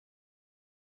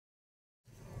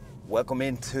Welcome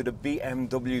into the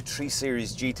BMW 3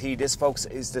 Series GT. This, folks,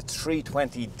 is the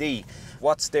 320D.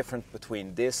 What's different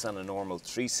between this and a normal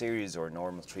 3 Series or a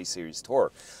normal 3 Series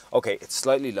Tour? Okay, it's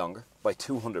slightly longer by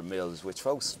 200 mils, which,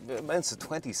 folks, amounts to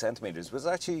 20 centimeters, was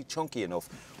actually chunky enough,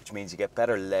 which means you get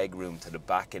better leg room to the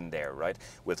back in there, right?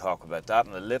 We'll talk about that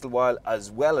in a little while.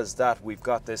 As well as that, we've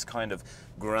got this kind of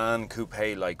Gran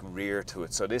Coupe-like rear to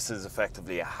it. So this is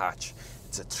effectively a hatch.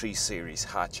 It's a 3 Series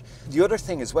hatch. The other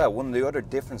thing as well, one of the other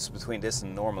differences between this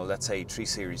and normal, let's say 3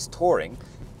 Series Touring,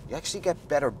 you actually get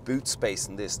better boot space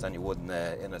in this than you would in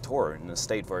a Tour, in a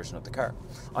state version of the car.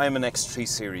 I am an ex-3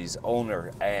 Series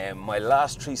owner. My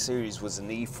last 3 Series was an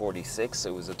E46,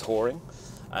 it was a Touring.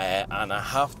 And I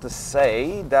have to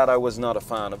say that I was not a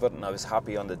fan of it, and I was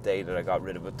happy on the day that I got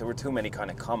rid of it. There were too many kind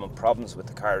of common problems with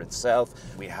the car itself.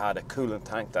 We had a coolant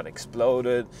tank that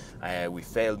exploded, we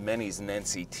failed minis and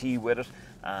NCT with it,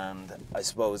 and I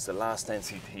suppose the last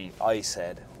NCT I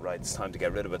said, right, it's time to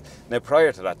get rid of it. Now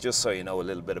prior to that, just so you know a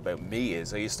little bit about me,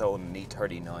 is I used to own an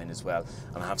E39 as well,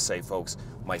 and I have to say, folks,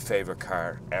 my favourite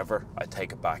car ever. I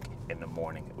take it back in the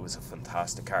morning. It was a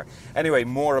fantastic car. Anyway,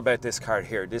 more about this car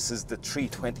here. This is the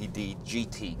 320D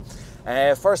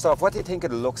GT. First off, what do you think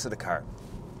of the looks of the car?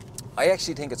 I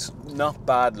actually think it's not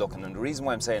bad looking, and the reason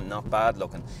why I'm saying not bad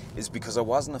looking is because I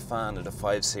wasn't a fan of the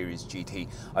 5 Series GT.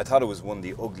 I thought it was one of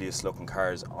the ugliest looking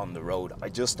cars on the road. I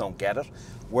just don't get it.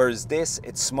 Whereas this,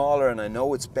 it's smaller, and I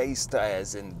know it's based,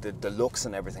 as in the looks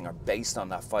and everything are based on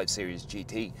that 5 Series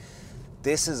GT.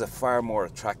 This is a far more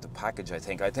attractive package, I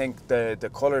think. I think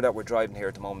the colour that we're driving here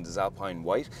at the moment is Alpine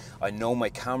White. I know my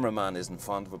cameraman isn't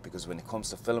fond of it because when it comes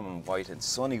to filming white in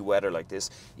sunny weather like this,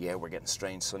 yeah, we're getting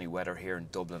strange sunny weather here in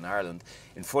Dublin, Ireland.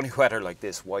 In funny weather like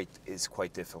this, white is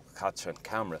quite difficult to catch on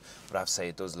camera, but I have to say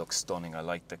it does look stunning. I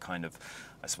like the kind of,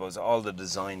 I suppose, all the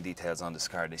design details on this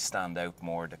car, they stand out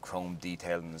more, the chrome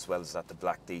detailing as well as that, the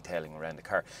black detailing around the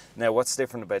car. Now, what's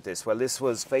different about this? Well, this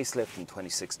was facelift in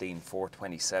 2016 for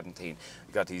 2017.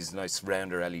 You got these nice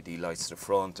rounder LED lights to the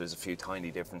front. There's a few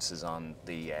tiny differences on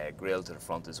the grille to the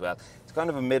front as well. It's kind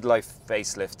of a midlife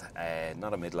facelift,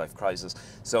 not a midlife crisis.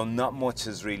 So not much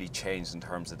has really changed in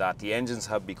terms of that. The engines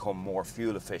have become more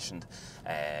fuel efficient,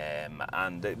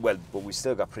 but we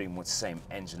still got pretty much the same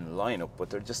engine lineup, but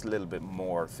they're just a little bit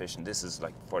more efficient. This is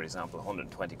like, for example,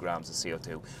 120 grams of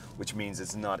CO2, which means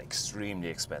it's not extremely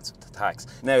expensive to tax.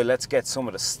 Now let's get some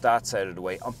of the stats out of the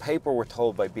way. On paper, we're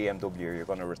told by BMW you're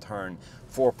going to return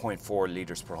 4.4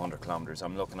 litres per 100 kilometres.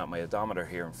 I'm looking at my odometer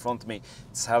here in front of me.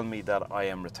 It's telling me that I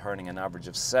am returning an average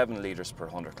of 7 litres per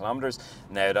 100 kilometres.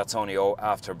 Now that's only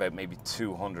after about maybe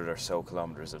 200 or so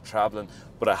kilometres of travelling,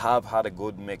 but I have had a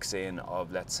good mix in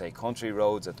of, let's say, country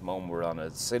roads. At the moment we're on a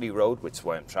city road, which is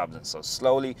why I'm travelling so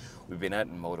slowly. We've been out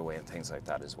in motorway and things like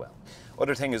that as well.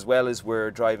 Other thing as well is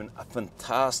we're driving a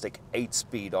fantastic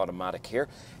 8-speed automatic here.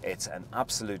 It's an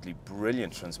absolutely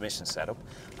brilliant transmission setup,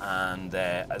 and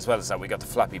as well as that, we got the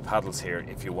flappy paddles here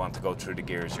if you want to go through the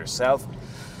gears yourself.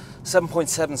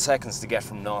 7.7 seconds to get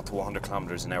from 0 to 100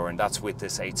 kilometers an hour, and that's with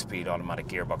this 8-speed automatic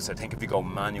gearbox. I think if you go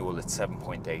manual, it's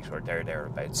 7.8 or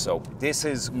thereabouts. So this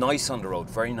is nice on the road,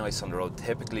 very nice on the road.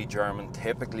 Typically German,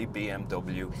 typically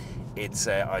BMW. It's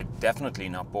definitely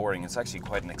not boring. It's actually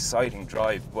quite an exciting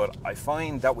drive, but I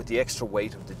find that with the extra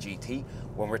weight of the GT,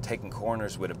 when we're taking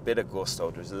corners with a bit of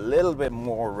gusto, there's a little bit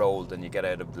more roll than you get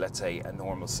out of, let's say, a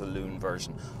normal saloon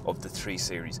version of the 3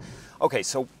 Series. Okay,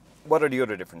 so what are the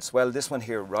other differences? Well, this one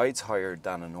here rides higher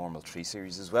than a normal 3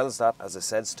 Series. As well as that, as I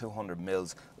said, it's 200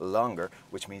 mils longer,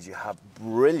 which means you have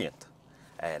brilliant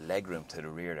leg room to the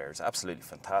rear there. It's absolutely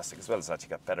fantastic. As well as that, you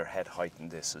got better head height in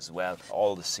this as well.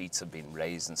 All the seats have been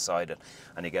raised inside it,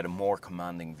 and you get a more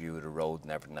commanding view of the road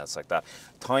and everything else like that.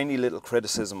 Tiny little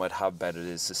criticism I'd have about it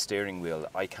is the steering wheel.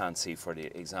 I can't see, for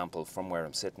the example, from where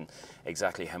I'm sitting,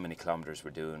 exactly how many kilometers we're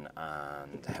doing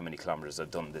and how many kilometers I've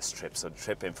done this trip. So the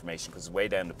trip information, because way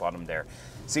down the bottom there.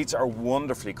 Seats are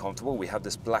wonderfully comfortable. We have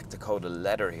this black Dakota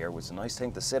leather here, which is a nice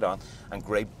thing to sit on, and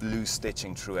great blue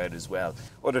stitching throughout as well.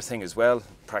 Other thing as well,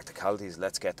 practicalities,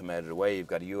 let's get them out of the way. You've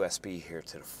got a USB here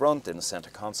to the front in the center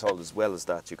console. As well as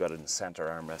that, you've got it in the center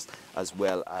armrest, as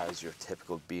well as your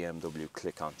typical BMW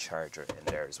click-on charger in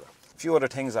there as well. A few other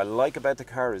things I like about the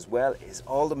car as well is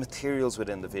all the materials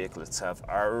within the vehicle itself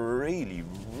are really,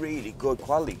 really good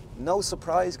quality. No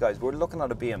surprise, guys, we're looking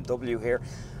at a BMW here,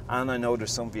 and I know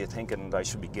there's some of you thinking that I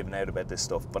should be giving out about this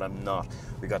stuff, but I'm not.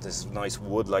 We got this nice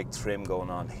wood-like trim going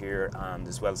on here, and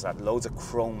as well as that, loads of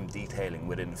chrome detailing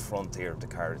within the front here of the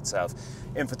car itself.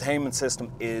 Infotainment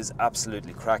system is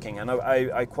absolutely cracking, and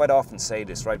I quite often say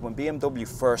this, right? When BMW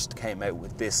first came out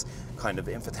with this kind of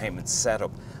infotainment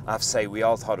setup, I have to say, we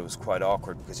all thought it was quite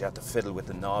awkward because you have to fiddle with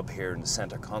the knob here in the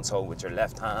center console with your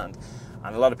left hand.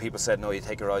 And a lot of people said, no, you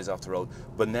take your eyes off the road.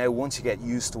 But now, once you get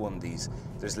used to one of these,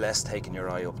 there's less taking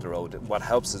your eye up the road. What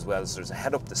helps as well is there's a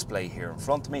head-up display here in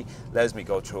front of me, allows me to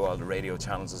go through all the radio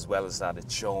channels, as well as that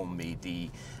it's showing me the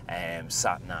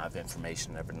sat-nav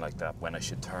information and everything like that, when I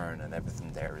should turn and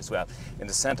everything there as well. In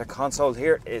the center console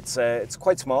here, it's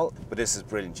quite small, but this is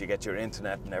brilliant. You get your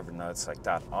internet and everything else like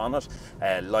that on it.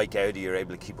 Like Audi, you're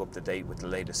able to keep up to date with the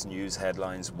latest news,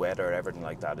 headlines, weather, everything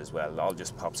like that as well. It all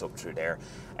just pops up through there.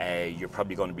 You're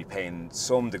probably going to be paying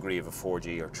some degree of a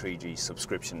 4G or 3G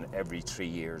subscription every 3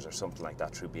 years or something like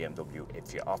that through BMW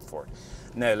if you opt for it.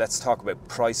 Now let's talk about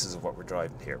prices of what we're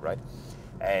driving here, right?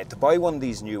 To buy one of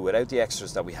these new without the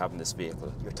extras that we have in this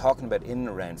vehicle, you're talking about in and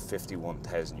around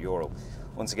 €51,000.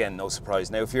 Once again, no surprise.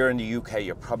 Now, if you're in the UK,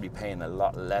 you're probably paying a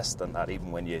lot less than that,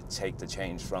 even when you take the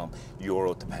change from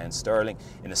euro to pound sterling.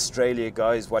 In Australia,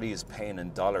 guys, what are you paying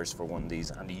in dollars for one of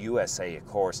these? And the USA, of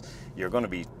course, you're going to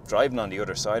be driving on the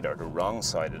other side or the wrong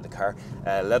side of the car.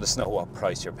 Let us know what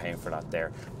price you're paying for that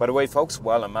there. By the way, folks,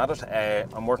 while I'm at it,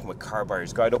 I'm working with Car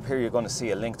Buyers Guide. Up here, you're going to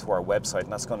see a link to our website,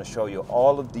 and that's going to show you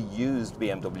all of the used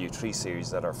BMW 3 Series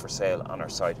that are for sale on our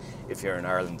site. If you're in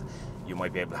Ireland, you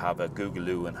might be able to have a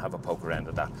Googaloo and have a poke around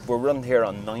at that. We're running here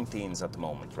on 19s at the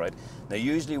moment, right? Now,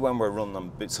 usually when we're running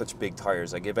on such big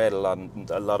tyres, I give out a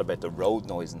lot about the road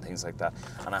noise and things like that.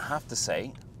 And I have to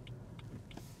say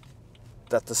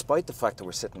that despite the fact that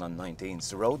we're sitting on 19s,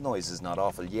 the road noise is not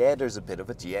awful. Yeah, there's a bit of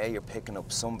it. Yeah, you're picking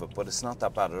up some of it, but it's not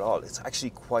that bad at all. It's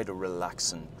actually quite a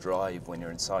relaxing drive when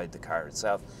you're inside the car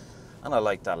itself. And I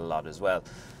like that a lot as well.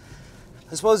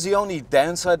 I suppose the only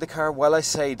downside of the car, while I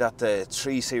say that the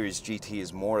 3 Series GT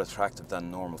is more attractive than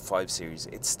normal 5 Series,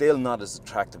 it's still not as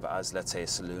attractive as, let's say, a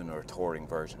saloon or a touring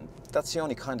version. That's the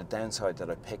only kind of downside that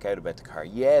I pick out about the car.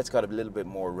 Yeah, it's got a little bit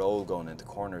more roll going into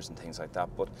corners and things like that,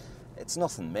 but it's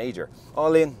nothing major.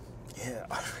 All in, yeah,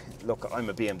 look, I'm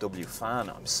a BMW fan.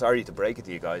 I'm sorry to break it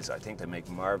to you guys. I think they make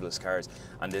marvellous cars,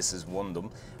 and this is one of them.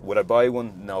 Would I buy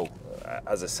one? No.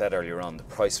 As I said earlier on, the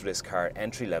price for this car,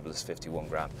 entry level, is 51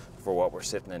 grand. For what we're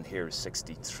sitting in here is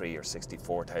 63 or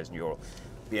 64,000 euro.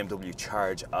 BMW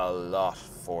charge a lot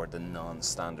for the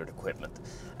non-standard equipment.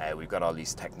 We've got all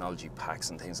these technology packs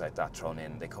and things like that thrown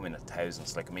in. They come in at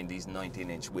thousands. Like, I mean, these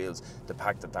 19-inch wheels, the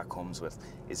pack that comes with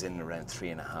is in around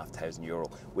 3,500 euro,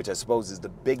 which I suppose is the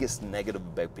biggest negative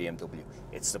about BMW.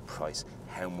 It's the price,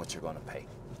 how much you're going to pay.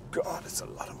 God, it's a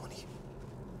lot of money.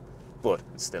 But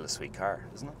it's still a sweet car,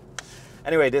 isn't it?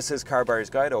 Anyway, this is Car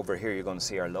Buyers Guide. Over here you're going to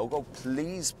see our logo.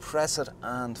 Please press it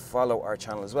and follow our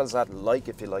channel. As well as that, like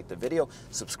if you like the video,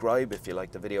 subscribe if you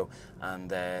like the video,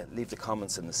 and leave the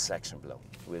comments in the section below.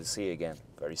 We'll see you again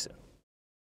very soon.